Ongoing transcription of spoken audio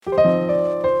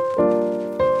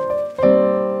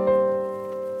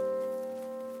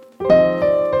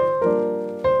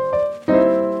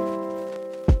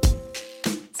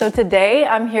today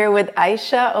I'm here with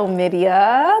Aisha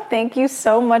Omidiya. Thank you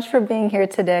so much for being here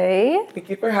today. Thank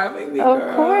you for having me, Of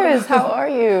girl. course. How are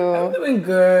you? I'm doing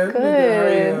good. Good. How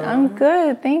are you? I'm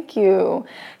good. Thank you.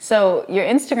 So your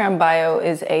Instagram bio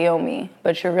is Aomi,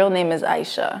 but your real name is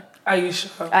Aisha.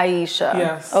 Aisha.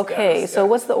 Yes. Okay. So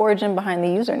what's the origin behind the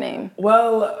username?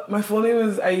 Well, my full name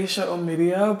is Aisha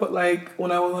Omidiya, but like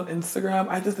when I was on Instagram,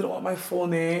 I just didn't want my full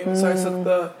name. So I took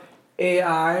the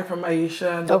AI from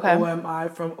Aisha and the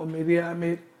OMI from Omidiya. I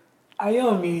made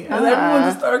Aomi. And everyone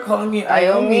just started calling me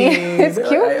Aomi. It's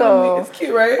cute though. It's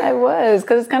cute, right? I was,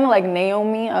 because it's kind of like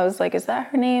Naomi. I was like, is that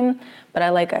her name? But I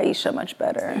like Aisha much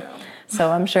better. Yeah.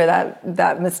 So I'm sure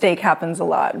that mistake happens a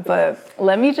lot. But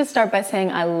let me just start by saying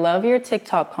I love your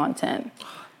TikTok content.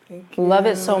 Thank you. Love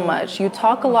it so much. You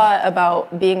talk a lot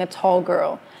about being a tall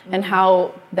girl and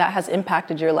how that has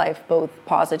impacted your life both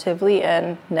positively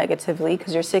and negatively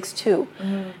because you're 6'2".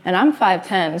 And I'm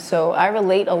 5'10", so I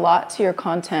relate a lot to your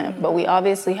content, but we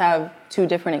obviously have two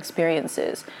different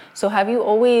experiences. So have you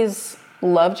always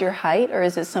loved your height, or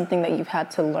is it something that you've had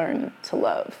to learn to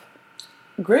love?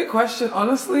 Great question.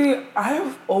 Honestly, I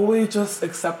have always just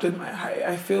accepted my height.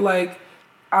 I feel like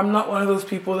I'm not one of those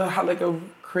people that had like a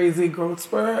crazy growth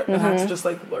spurt and had to just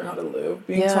like learn how to live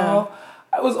being tall.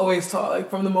 I was always tall. Like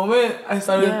from the moment I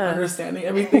started understanding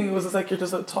everything, it was just like, you're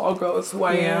just a tall girl. It's who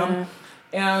I am.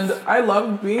 And I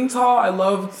loved being tall. I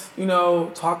loved,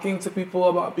 talking to people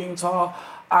about being tall.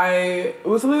 It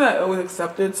was something that I always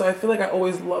accepted. So I feel like I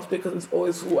always loved it because it's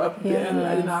always who I've been. And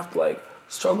I didn't have to like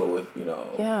struggle with,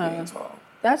 being tall.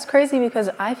 That's crazy because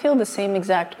I feel the same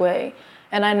exact way.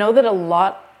 And I know that a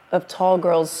lot of tall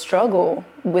girls struggle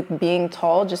with being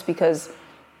tall just because,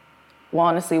 well,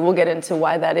 honestly, we'll get into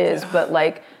why that is. But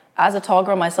like, as a tall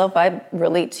girl myself, I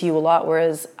relate to you a lot,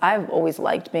 whereas I've always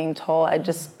liked being tall. I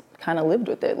just kind of lived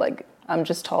with it. Like, I'm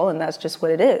just tall and that's just what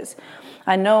it is.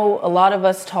 I know a lot of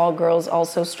us tall girls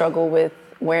also struggle with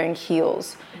wearing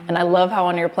heels. And I love how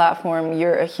on your platform,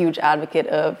 you're a huge advocate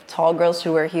of tall girls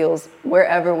should wear heels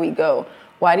wherever we go.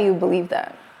 Why do you believe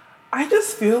that? I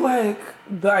just feel like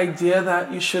the idea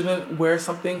that you shouldn't wear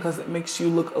something because it makes you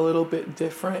look a little bit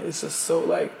different is just so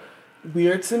like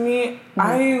weird to me.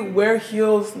 I wear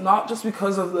heels not just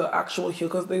because of the actual heel,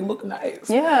 because they look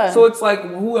nice. Yeah. So it's like,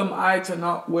 who am I to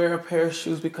not wear a pair of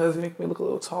shoes because they make me look a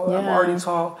little taller? I'm already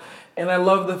tall. And I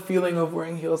love the feeling of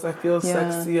wearing heels. I feel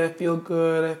sexy. I feel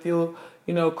good. I feel,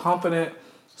 confident.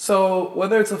 So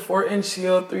whether it's a 4-inch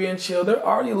heel, 3-inch heel, they're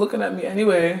already looking at me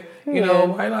anyway.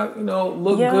 Why not,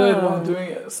 look good while doing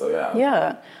it? So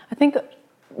Yeah. I think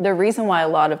the reason why a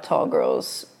lot of tall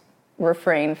girls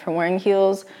refrain from wearing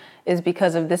heels is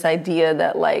because of this idea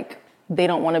that like they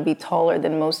don't want to be taller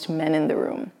than most men in the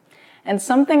room. And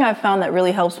something I found that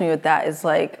really helps me with that is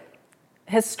like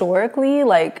historically,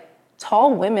 like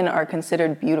tall women are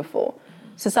considered beautiful.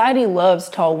 Society loves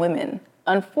tall women.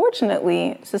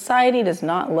 Unfortunately, society does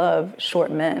not love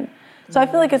short men. So I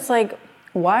feel like it's like,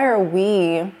 why are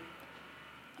we,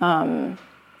 why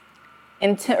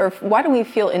do we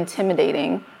feel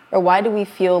intimidating, or why do we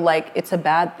feel like it's a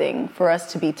bad thing for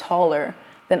us to be taller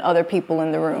than other people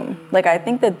in the room? Like, I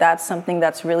think that that's something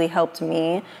that's really helped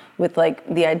me with like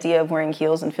the idea of wearing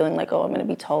heels and feeling like, oh, I'm going to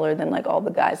be taller than like all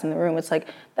the guys in the room. It's like,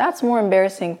 that's more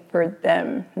embarrassing for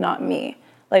them, not me.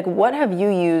 Like, what have you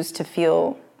used to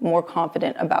feel more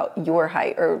confident about your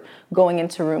height or going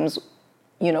into rooms,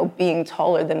 being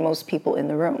taller than most people in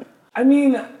the room? I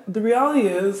mean, the reality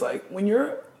is like when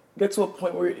get to a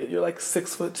point where you're like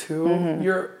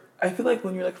 6'2", I feel like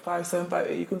when you're like 5'7",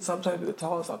 5'8", you can sometimes be the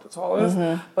tallest, not the tallest.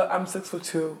 But I'm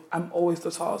 6'2". I'm always the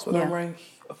tallest, whether I'm wearing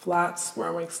flats, whether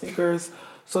I'm wearing sneakers.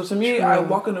 So to me, I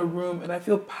walk in a room and I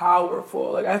feel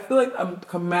powerful. Like I feel like I'm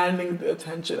commanding the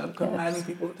attention. I'm commanding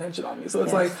people's attention on me. So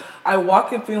it's like I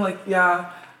walk in feeling like,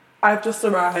 I've just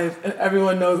arrived and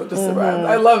everyone knows I've just arrived.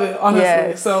 I love it,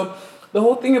 honestly. So the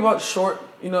whole thing about short,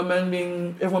 everyone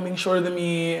being shorter than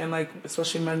me and like,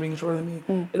 especially men being shorter than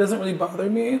me, it doesn't really bother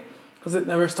me because it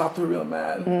never stopped a real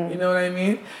man. You know what I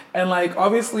mean? And like,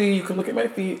 obviously you can look at my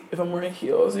feet if I'm wearing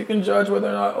heels. You can judge whether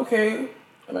or not, okay,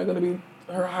 am I going to be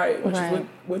her height, which is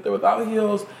with or without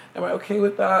heels? Am I okay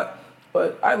with that?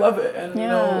 But I love it. And,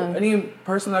 any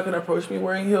person that can approach me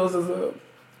wearing heels is a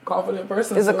confident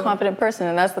person. A confident person,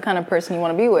 and that's the kind of person you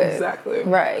want to be with. Exactly.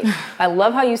 Right. I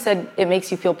love how you said it makes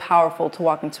you feel powerful to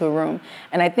walk into a room.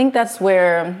 And I think that's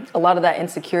where a lot of that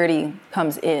insecurity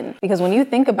comes in. Because when you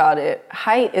think about it,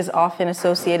 height is often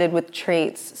associated with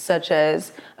traits such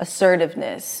as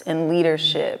assertiveness and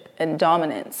leadership and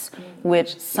dominance,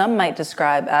 which some might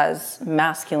describe as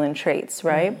masculine traits,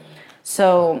 right?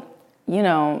 So,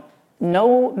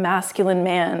 no masculine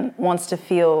man wants to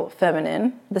feel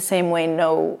feminine the same way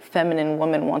no feminine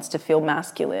woman wants to feel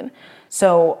masculine.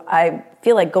 So I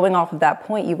feel like going off of that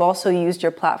point, you've also used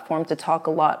your platform to talk a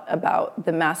lot about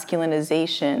the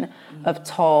masculinization of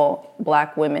tall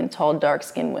Black women, tall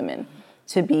dark-skinned women,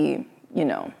 to be,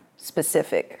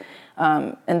 specific.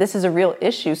 And this is a real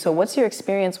issue. So what's your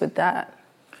experience with that?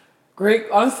 Great,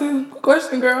 honestly, good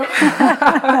question, girl.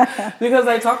 Because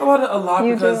I talk about it a lot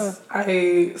because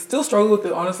I still struggle with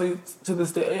it, honestly, to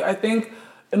this day. I think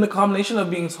in the combination of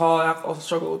being tall, I have also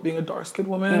struggled with being a dark-skinned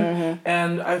woman.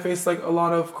 And I face like a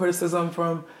lot of criticism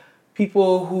from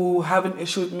people who have an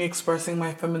issue with me expressing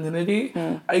my femininity.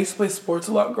 I used to play sports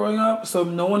a lot growing up, so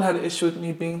no one had an issue with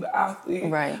me being the athlete.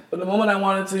 Right. But the moment I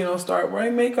wanted to, start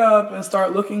wearing makeup and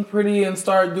start looking pretty and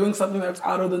start doing something that's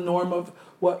out of the norm of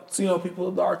what,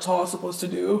 people that are tall are supposed to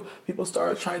do, people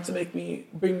started trying to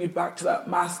bring me back to that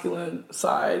masculine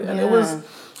side. And it was,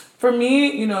 for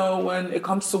me, when it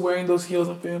comes to wearing those heels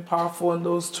and feeling powerful and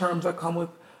those terms that come with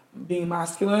being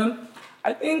masculine,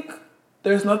 I think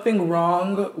there's nothing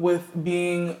wrong with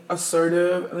being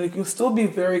assertive, and you can still be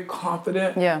very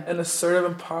confident and assertive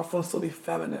and powerful and still be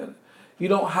feminine. You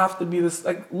don't have to be this,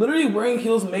 literally wearing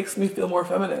heels makes me feel more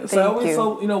feminine. So I always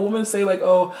tell, women say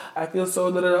oh, I feel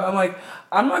so, da, da, da. I'm like,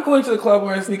 I'm not going to the club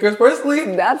wearing sneakers.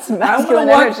 Personally, that's masculine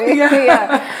energy.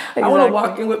 Exactly. I want to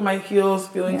walk in with my heels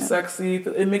feeling sexy.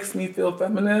 It makes me feel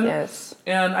feminine. Yes.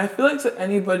 And I feel like to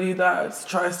anybody that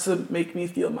tries to make me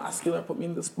feel masculine, put me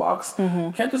in this box,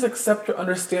 can't just accept or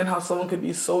understand how someone could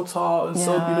be so tall and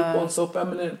so beautiful and so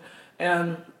feminine.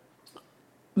 And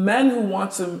men who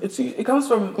want to, it comes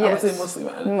from, I would say, Muslim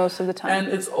men. Most of the time. And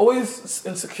it's always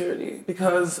insecurity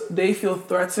because they feel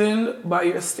threatened by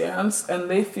your stance and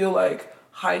they feel like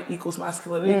height equals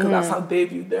masculinity because that's how they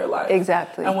view their life.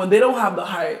 Exactly. And when they don't have the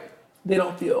height, they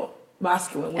don't feel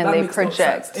masculine. And they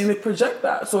project. No, and they project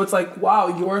that. So it's like, wow,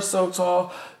 you're so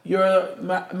tall, you're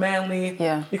manly.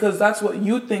 Yeah. Because that's what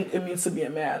you think it means to be a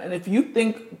man. And if you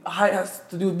think height has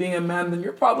to do with being a man, then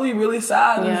you're probably really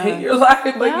sad and hate your life.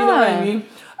 You know what I mean?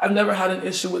 I've never had an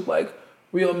issue with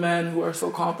real men who are so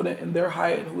confident in their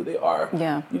height and who they are.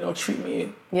 Yeah. Treat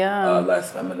me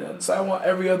less feminine. So I want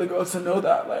every other girl to know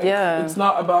that. It's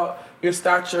not about your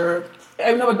stature.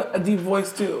 I have a deep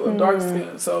voice too, a dark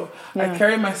skin. So I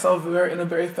carry myself in a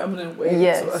very feminine way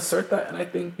to assert that, and I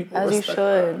think people respect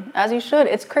that. As you should.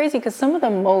 It's crazy because some of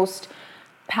the most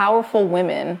powerful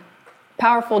women,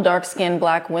 powerful dark-skinned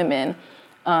Black women,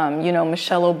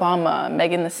 Michelle Obama,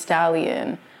 Megan Thee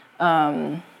Stallion,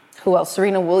 who else?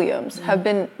 Serena Williams, have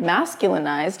been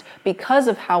masculinized because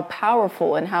of how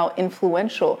powerful and how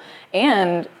influential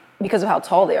and because of how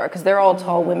tall they are, because they're all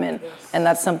tall women, and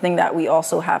that's something that we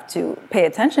also have to pay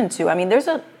attention to. I mean, there's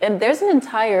an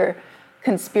entire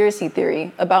conspiracy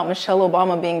theory about Michelle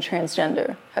Obama being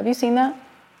transgender. Have you seen that?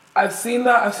 I've seen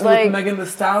that. I've seen with Megan Thee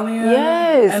Stallion.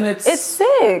 Yes, and it's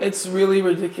sick. It's really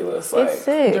ridiculous. It's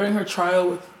sick. During her trial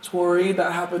with Tory,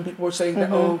 that happened. People were saying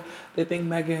that they think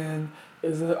Megan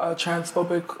is a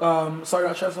transphobic.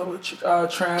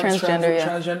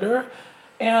 Transgender,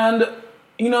 and.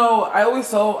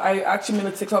 I actually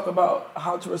made a TikTok about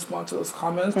how to respond to those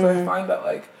comments because I find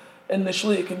that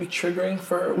initially it can be triggering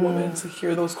for women to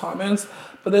hear those comments,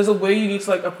 but there's a way you need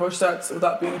to approach that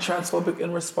without being transphobic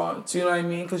in response. You know what I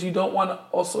mean? Because you don't want to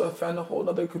also offend a whole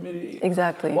other community.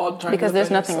 Exactly. Because there's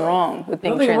nothing wrong with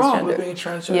being transgender. Nothing wrong with being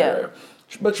transgender. Yeah.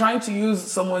 But trying to use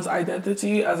someone's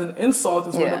identity as an insult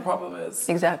is where the problem is.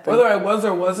 Exactly. Whether I was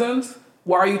or wasn't,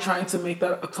 why are you trying to make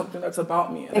that something that's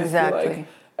about me? And exactly. I feel like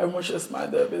everyone should just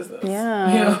mind their business.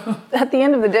 Yeah. At the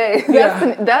end of the day,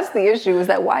 that's the issue, is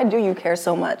that why do you care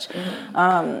so much?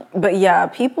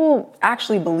 But people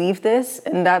actually believe this,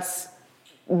 and that's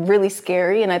really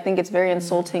scary. And I think it's very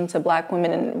insulting to Black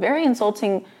women and very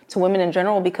insulting to women in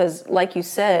general, because like you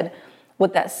said,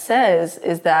 what that says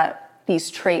is that these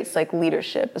traits like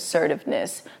leadership,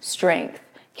 assertiveness, strength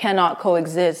cannot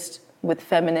coexist with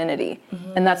femininity.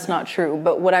 And that's not true.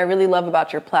 But what I really love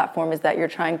about your platform is that you're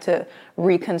trying to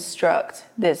reconstruct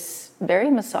this very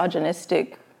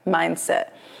misogynistic mindset.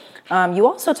 You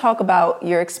also talk about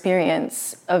your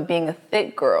experience of being a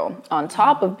thick girl on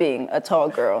top of being a tall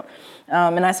girl.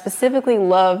 And I specifically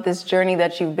love this journey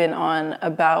that you've been on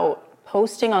about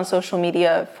posting on social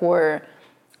media for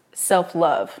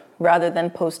self-love rather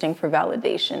than posting for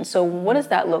validation. So what does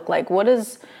that look like? What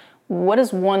does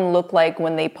one look like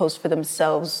when they post for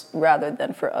themselves rather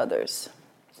than for others?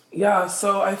 Yeah,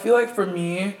 so I feel like for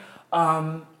me,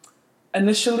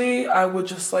 initially I would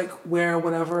just wear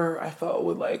whatever I felt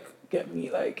would get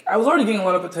me I was already getting a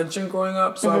lot of attention growing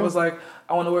up, so I was I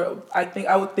want to wear.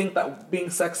 I would think that being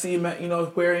sexy meant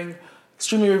wearing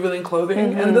extremely revealing clothing.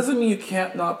 And it doesn't mean you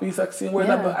can't not be sexy and wear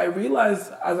that, but I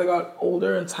realized as I got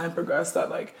older and time progressed that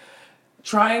like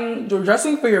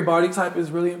dressing for your body type is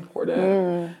really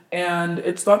important. And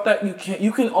it's not that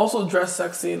you can also dress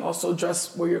sexy and also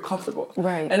dress where you're comfortable.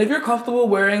 Right. And if you're comfortable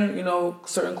wearing,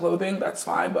 certain clothing, that's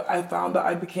fine. But I found that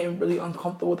I became really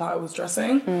uncomfortable with how I was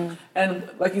dressing. And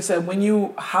like you said, when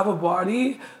you have a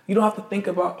body, you don't have to think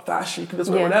about fashion. You can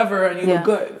just wear whatever and you look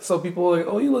good. So people are like,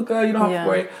 oh, you look good, you don't have to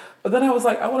worry. But then I was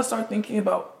like, I want to start thinking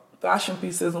about fashion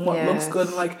pieces and what looks good,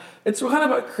 and like it's kind of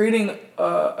about creating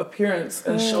appearance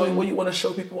and showing what you want to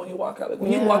show people when you walk out. Like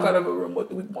when you walk out of a room, what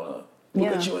do we want to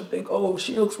look at you and think, oh,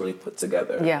 she looks really put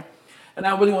together. Yeah. And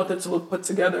I really wanted to look put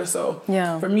together. So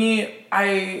for me,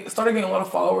 I started getting a lot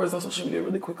of followers on social media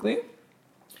really quickly,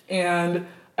 and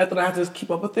I thought I had to just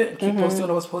keep up with it and keep posting what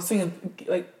I was posting and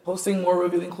like posting more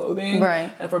revealing clothing.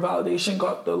 Right. And for validation,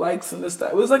 got the likes and this,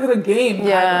 that. It was like a game kind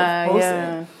of posting.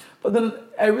 Yeah. But then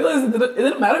I realized it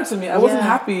didn't matter to me. I wasn't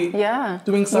happy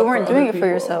doing stuff. You weren't doing it for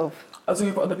yourself. I was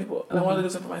doing it for other people. And I wanted to do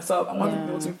something for myself. I wanted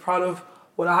people to be proud of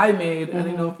what I made.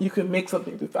 And, you can make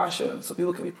something through fashion so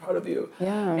people can be proud of you.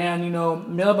 Yeah. And,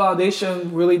 male validation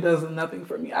really does nothing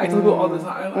for me. I tell people all the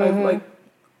time, I've like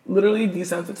literally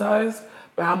desensitized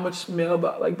by how much male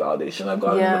validation I've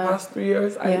gotten in the past 3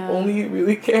 years. I only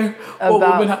really care what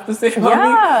women have to say about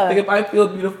me. Like if I feel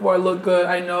beautiful, I look good,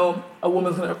 I know a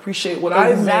woman's gonna appreciate what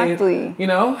I've made.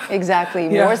 Exactly.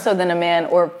 More so than a man,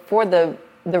 or for the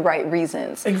right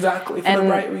reasons. Exactly. For the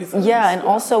right reasons. Yeah, and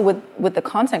also with the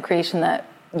content creation that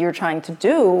you're trying to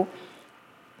do,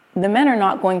 the men are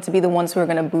not going to be the ones who are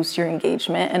going to boost your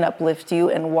engagement and uplift you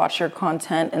and watch your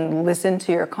content and listen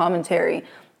to your commentary.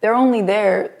 They're only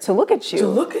there to look at you. To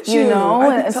look at you.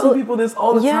 I tell people this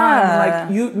all the time.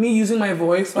 Like me using my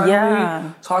voice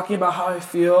finally, talking about how I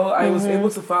feel. I was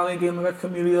able to finally gain like a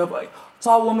community of like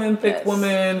tall women, thick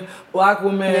women, black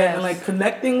women, and like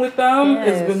connecting with them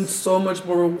has been so much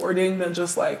more rewarding than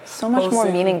just like so much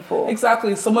more meaningful.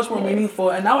 Exactly, so much more meaningful.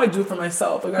 And now I do it for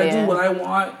myself. Like I do what I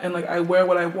want, and like I wear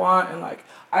what I want, and like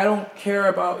I don't care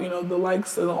about, the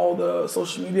likes and all the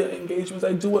social media engagements.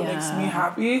 I do what makes me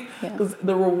happy, because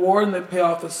the reward and the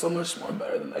payoff is so much more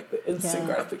better than like the instant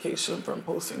gratification from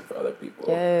posting for other people.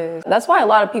 Yes. That's why a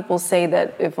lot of people say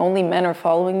that if only men are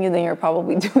following you, then you're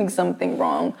probably doing something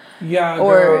wrong. Yeah,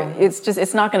 or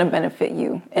it's not going to benefit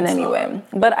you in any way.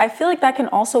 But I feel like that can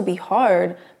also be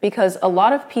hard because a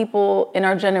lot of people in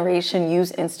our generation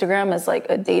use Instagram as like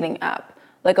a dating app.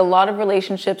 Like a lot of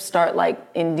relationships start like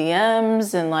in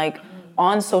DMs and like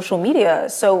on social media.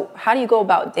 So how do you go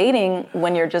about dating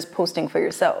when you're just posting for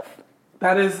yourself?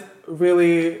 That is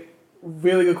really,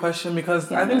 really good question,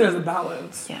 because I think there's a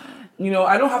balance. Yeah.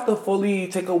 I don't have to fully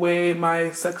take away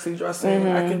my sexy dressing.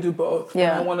 I can do both.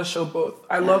 Yeah. I want to show both.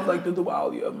 I love like the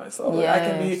duality of myself. Like, I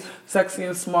can be sexy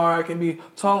and smart. I can be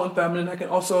tall and feminine. I can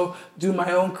also do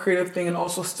my own creative thing and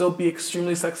also still be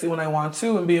extremely sexy when I want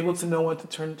to, and be able to know when to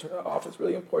turn it off is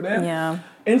really important. Yeah.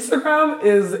 Instagram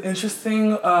is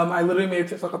interesting. I literally made a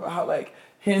TikTok about how like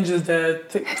Hinge is dead,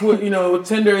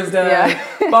 Tinder is dead,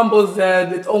 Bumble's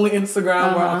dead. It's only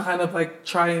Instagram where I'll kind of like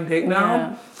try and date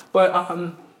now. But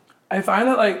I find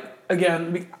that, like,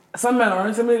 again, some men are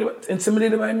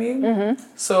intimidated by me.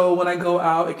 So when I go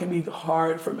out, it can be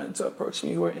hard for men to approach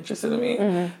me who are interested in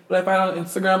me. But I find on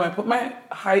Instagram, I put my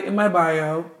height in my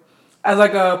bio as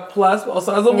like a plus, but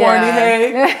also as a warning,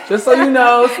 hey, just so you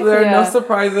know, so there are no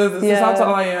surprises. This is how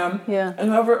tall I am. Yeah. And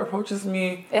whoever approaches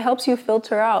me, it helps you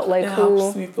filter out. Like,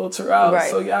 helps me filter out.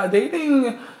 Right. So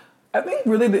dating, I think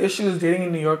really the issue is dating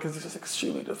in New York is just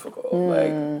extremely difficult.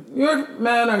 Like, New York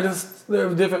men they're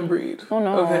a different breed. Oh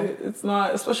no. Okay, it's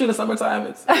not, especially in the summertime,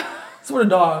 it's for the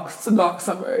dogs. It's a dog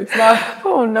summer. It's not.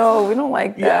 Oh no, we don't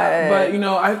like that. Yeah,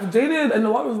 but I've dated, and a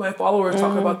lot of my followers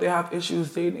talk about they have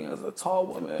issues dating as a tall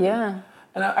woman. Yeah.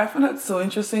 And I find that so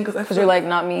interesting because you're like,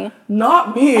 not me?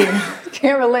 Not me.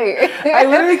 Can't relate. I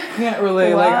literally can't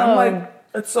relate. Wow. Like, I'm like,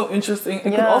 it's so interesting. It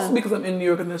could also be because I'm in New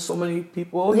York and there's so many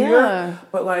people here.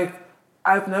 But like,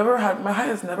 my height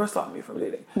has never stopped me from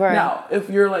dating. Right. Now, if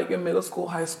you're like in middle school,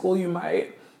 high school, you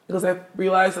might, because I've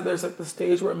realized that there's like the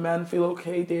stage where men feel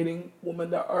okay dating women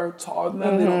that are taller than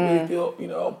them. They don't really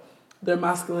feel, their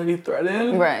masculinity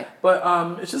threatened. Right. But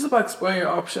it's just about exploring your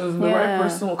options, and the right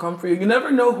person will come for you. You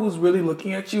never know who's really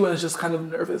looking at you and is just kind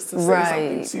of nervous to say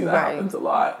something to you. That happens a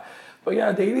lot. But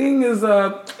dating is,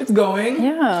 it's going.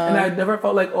 Yeah. And I never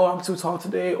felt like, oh, I'm too tall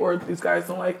today, or these guys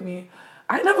don't like me.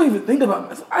 I never even think about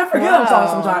myself. I forget I'm tall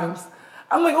sometimes.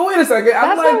 I'm like, oh, wait a second.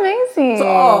 That's like, amazing.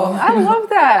 Tall. I love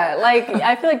that. Like,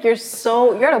 I feel like you're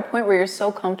at a point where you're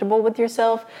so comfortable with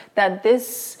yourself that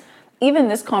this even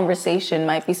this conversation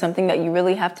might be something that you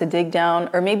really have to dig down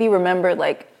or maybe remember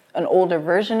like an older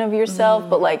version of yourself,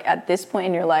 but like at this point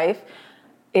in your life,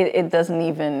 it doesn't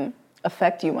even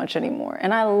affect you much anymore.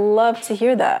 And I love to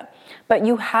hear that. But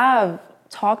you have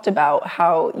talked about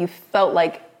how you felt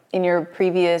like in your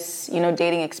previous,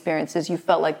 dating experiences, you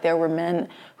felt like there were men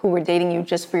who were dating you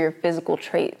just for your physical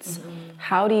traits.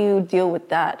 How do you deal with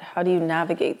that? How do you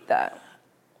navigate that?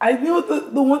 I feel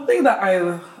the one thing that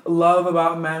I love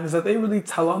about men is that they really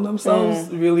tell on themselves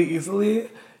really easily.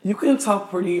 You can tell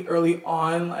pretty early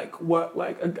on like what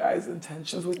like a guy's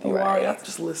intentions with you are. You have to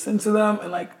just listen to them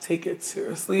and like take it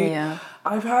seriously. Yeah.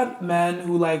 I've had men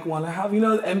who like want to have,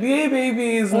 NBA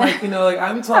babies, like, like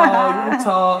I'm tall, you're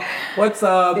tall, what's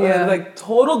up? Yeah. And like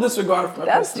total disregard for my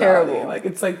personality. Terrible. Like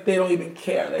it's like they don't even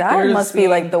care. Like, that must be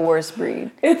like the worst breed.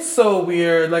 It's so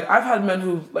weird. Like I've had men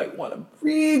who like want to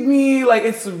breed me. Like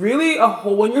it's really a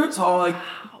whole, when you're tall, like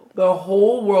the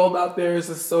whole world out there is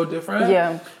just so different.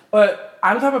 Yeah. But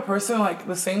I'm the type of person, like,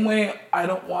 the same way I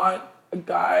don't want a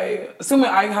guy, the same way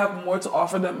I have more to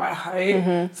offer than my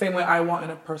height, same way I want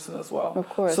in a person as well. Of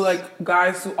course. So, like,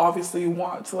 guys who obviously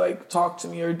want to, like, talk to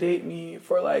me or date me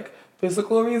for, like,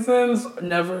 physical reasons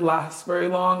never last very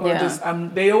long. Or just,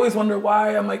 they always wonder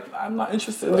why. I'm like, I'm not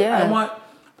interested. Like, I want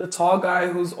the tall guy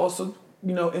who's also,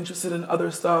 interested in other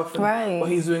stuff and what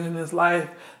he's doing in his life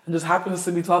and just happens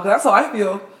to be tall. 'Cause that's how I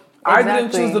feel. Exactly. I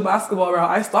didn't choose the basketball route.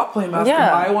 I stopped playing basketball.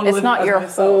 I want to live as myself.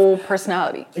 It's not your whole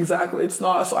personality. Exactly. It's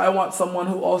not. So I want someone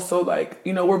who also like,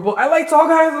 we're both, I like tall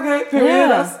guys, okay? Period.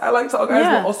 Yeah. I like tall guys,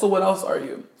 but also what else are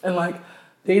you? And like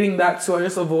dating that too, I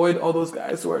just avoid all those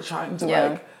guys who are trying to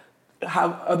like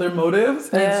have other motives.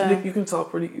 And you can tell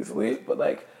pretty easily. But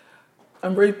like,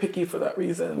 I'm very picky for that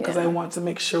reason because I want to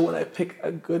make sure when I pick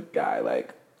a good guy,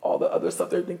 like all the other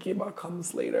stuff they're thinking about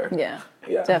comes later. Yeah.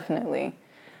 Definitely.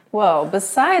 Well,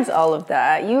 besides all of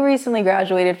that, you recently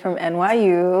graduated from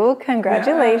NYU.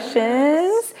 Congratulations.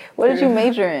 Yeah. What did you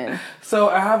major in? So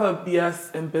I have a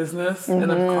BS in business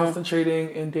and I'm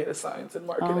concentrating in data science and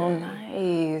marketing. Oh,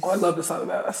 nice. Oh, I love the sound of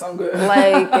that. That sounds good.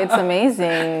 Like, it's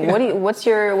amazing. What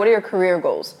are your career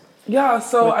goals? Yeah,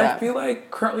 so I feel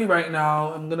like currently right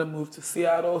now I'm gonna move to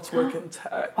Seattle to work in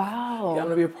tech. Wow. Yeah, I'm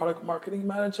gonna be a product marketing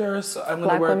manager. So I'm gonna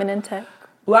Black work women in tech.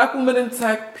 Black women in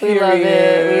tech, period.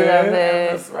 We love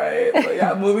it. That's right. But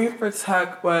yeah, moving for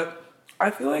tech, but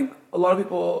I feel like a lot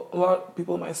of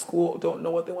people in my school don't know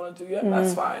what they want to do yet.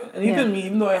 That's fine. And even me,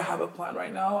 even though I have a plan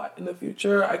right now, in the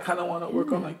future, I kind of want to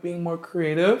work on like being more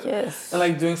creative. Yes. And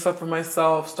like doing stuff for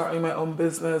myself, starting my own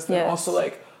business. And also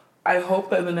like, I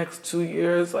hope that in the next 2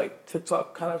 years, like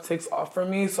TikTok kind of takes off for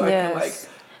me. So I can like,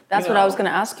 that's what I was going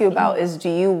to ask you about is do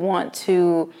you want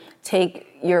to take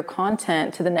your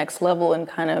content to the next level and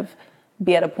kind of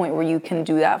be at a point where you can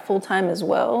do that full time as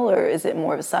well, or is it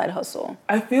more of a side hustle?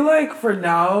 I feel like for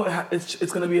now it's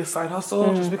going to be a side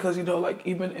hustle just because like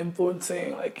even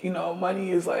influencing like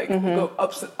money is like go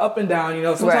up and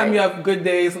down. Sometimes you have good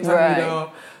days, sometimes you don't.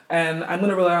 And I'm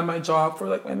going to rely on my job for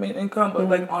like my main income, but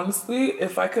like honestly,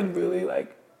 if I could really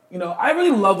like I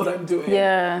really love what I'm doing.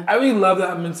 Yeah, I really love that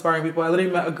I'm inspiring people. I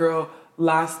literally met a girl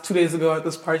 2 days ago at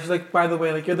this party. She's like, by the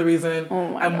way, like you're the reason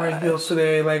I'm wearing heels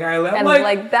today. Like I'm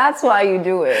like that's why you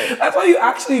do it. That's why you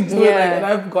actually do it. Like, and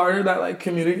I've garnered that like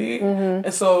community,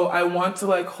 and so I want to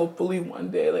like hopefully one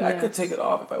day like I could take it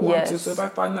off if I want to. So if I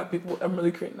find that I'm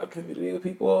really creating that community with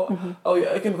people,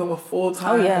 it can become a full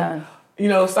time.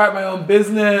 Start my own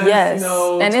business. Yes.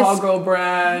 And tall girl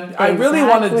brand. Exactly. I really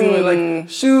want to do it like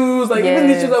shoes. Like even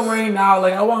these shoes I'm wearing now.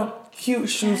 Like I want cute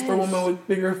shoes for women with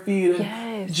bigger feet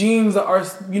and jeans that are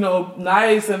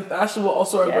nice and fashionable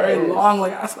also are very long.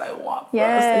 Like that's what I want for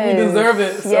us. And you deserve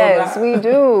it so bad. We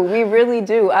do. We really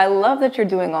do. I love that you're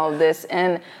doing all of this,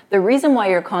 and the reason why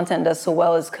your content does so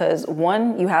well is because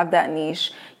one, you have that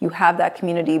niche, you have that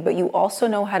community, but you also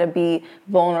know how to be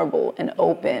vulnerable and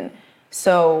open.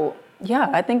 So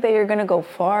yeah, I think that you're gonna go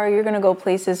far. You're gonna go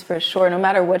places for sure, no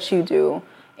matter what you do.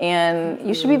 And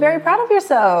you should be very proud of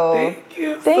yourself.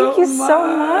 Thank you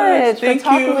so much for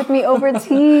talking with me over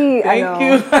tea. Thank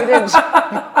you.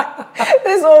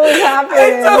 This always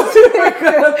happens.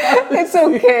 It's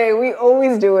okay. We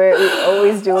always do it. Oh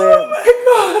my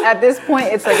God. At this point,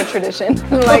 it's like a tradition.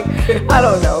 Like, I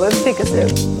don't know. Let's take a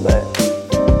sip. But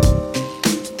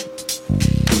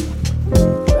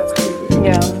that's crazy.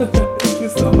 Yeah. Thank you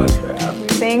so much for having me.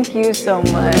 Thank you so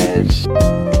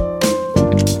much.